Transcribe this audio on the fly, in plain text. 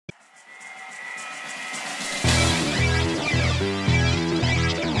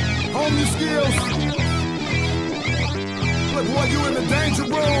hone your skills. Look, boy, you in the danger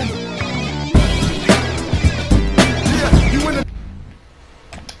room. Yeah, you in the...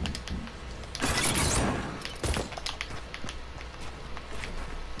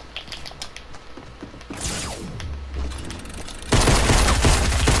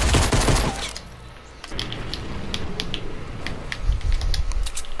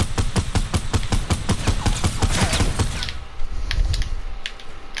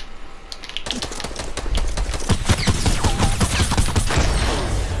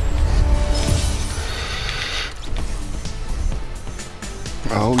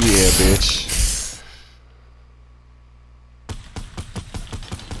 Oh yeah, bitch.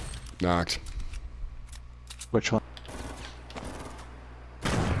 Knocked. Which one?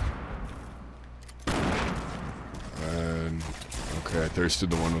 And okay, I thirsted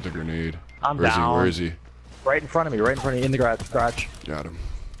the one with the grenade. I'm Where is down. he? Where is he? Right in front of me, right in front of me, in the garage. Got him.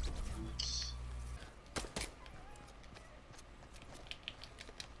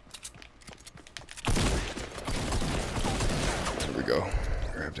 There we go.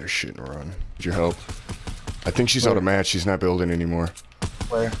 Grab their shit and run. Did you help? I think she's out of match. She's not building anymore.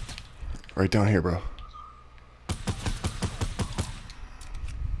 Where? Right down here, bro.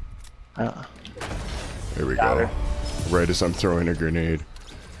 There we Got go. her. Right as I'm throwing a grenade.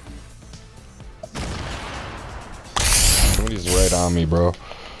 Somebody's right on me, bro.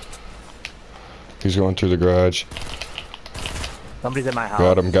 He's going through the garage. Somebody's in my house.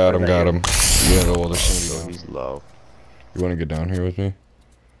 Got him, got him, got him. Yeah, well, there's somebody down. He's low. You want to get down here with me?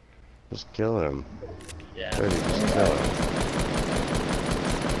 Just kill him. Yeah. Ready, just kill him.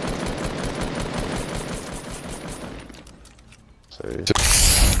 See?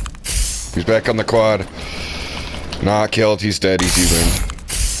 He's back on the quad. Not killed, he's dead, he's even.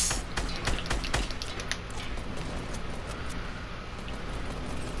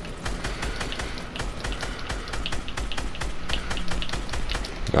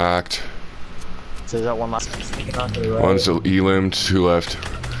 Knocked. So there's that one last sneaking onto the right. One's elimed, two left.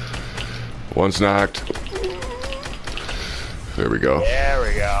 One's knocked. There we go. There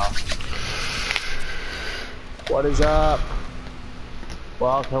we go. What is up?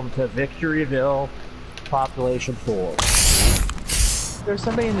 Welcome to Victoryville, population 4. There's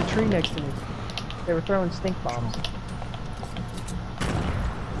somebody in the tree next to me. They were throwing stink bombs.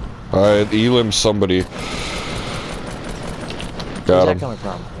 Alright, elimed somebody. Where's Got that him. coming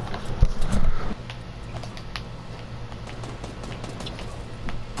from?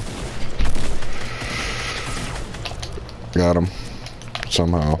 Got him.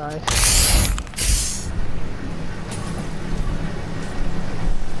 Somehow. Nice.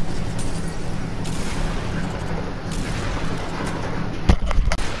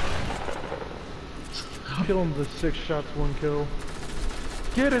 Kill him with 6 shots, 1 kill.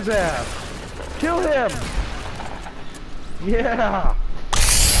 Get his ass! Kill him! Yeah!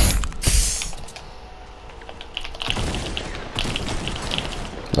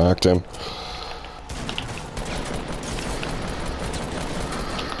 Knocked him.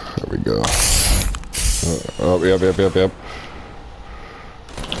 There we go. Oh, yep.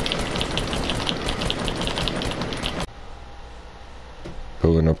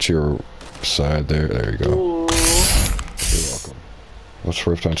 Pulling up to your side there. There you go. Ooh. You're welcome. Let's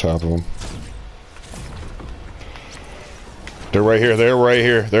rift on top of them. They're right here. They're right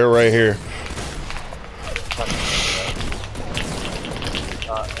here. They're right here.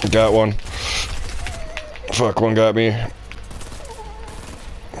 Got one. Fuck, one got me. How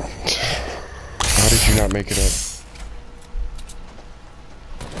did you not make it up?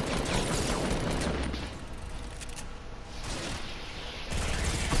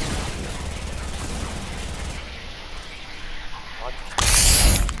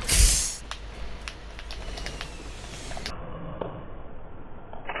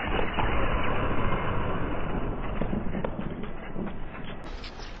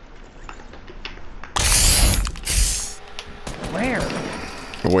 Where?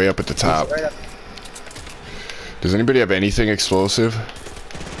 Way up at the top. Right up. Does anybody have anything explosive?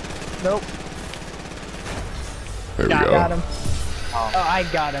 Nope. There we I go. got him. Oh, I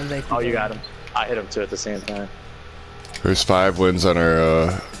got him. Thank you. Oh, you got him. I hit him too at the same time. There's 5 wins on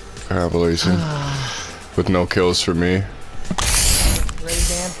our compilation. With no kills for me. Ready,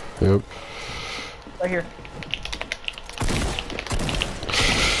 Dan? Yep. Right here.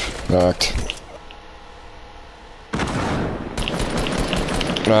 Knocked.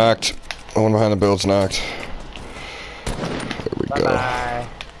 Knocked. One behind the build's knocked. There we go. Bye.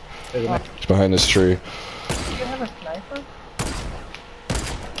 It's behind this tree. Do you have a sniper?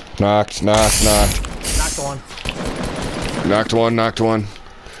 Knocked. Knocked one. Knocked one.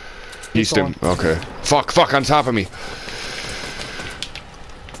 East him. Okay. Fuck, on top of me.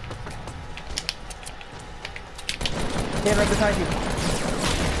 Yeah, right beside you.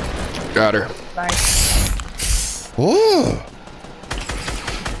 Got her. Nice. Whoa.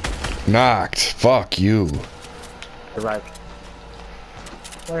 Knocked. Fuck you. Right.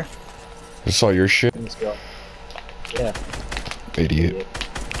 Where? I saw your shit. Let's go. Yeah. Idiot.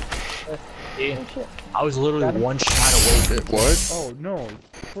 See? Oh, shit. I was literally one shot away. What? Oh no,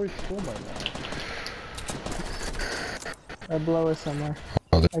 Troy stole my knife. Or below us somewhere.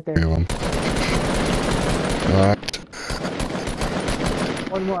 Oh, there's Right there. three of them. Knocked.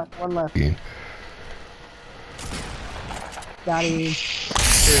 One left. Got him.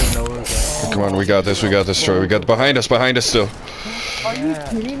 Come on, we got this, Troy. We got behind us still. Are you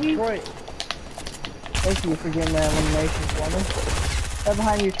kidding me? Troy, Thank you for getting that elimination for me. Right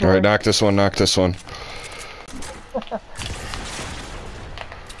behind you, Troy. Alright, knock this one.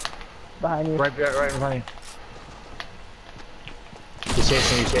 Behind you. Right behind you. He's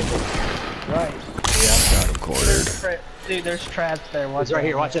chasing. Right. Got him cornered. Dude, there's traps there. Watch He's right out.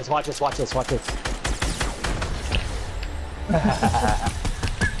 here. Watch this.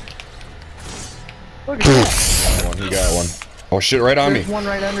 Look at that. He got one. Oh shit, right on me. There's one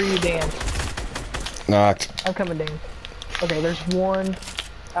right under you, Dan. Knocked. I'm coming, Dan. Okay, there's one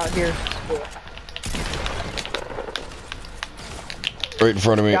out here. Right in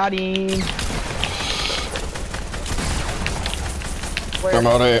front of me. Got him. Where? I'm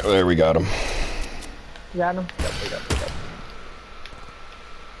out of there, we got him. Got him.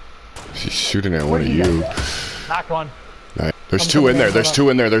 She's shooting at one of you. Knock one. Nice. There's I'm two coming in there. in, There's hold two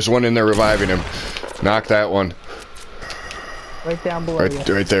in there. There's one in there reviving him. Knock that one. Right down below you.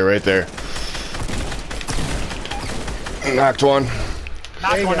 Right there. Knocked one.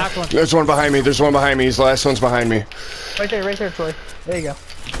 Knock one. There's one behind me. His last one's behind me. Right there, Troy. There you go.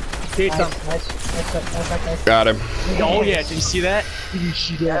 See Nice. something. Nice. Got him. Oh yeah, did you see that?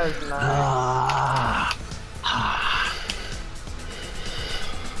 That was nice.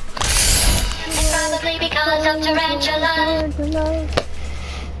 Probably because of tarantulas.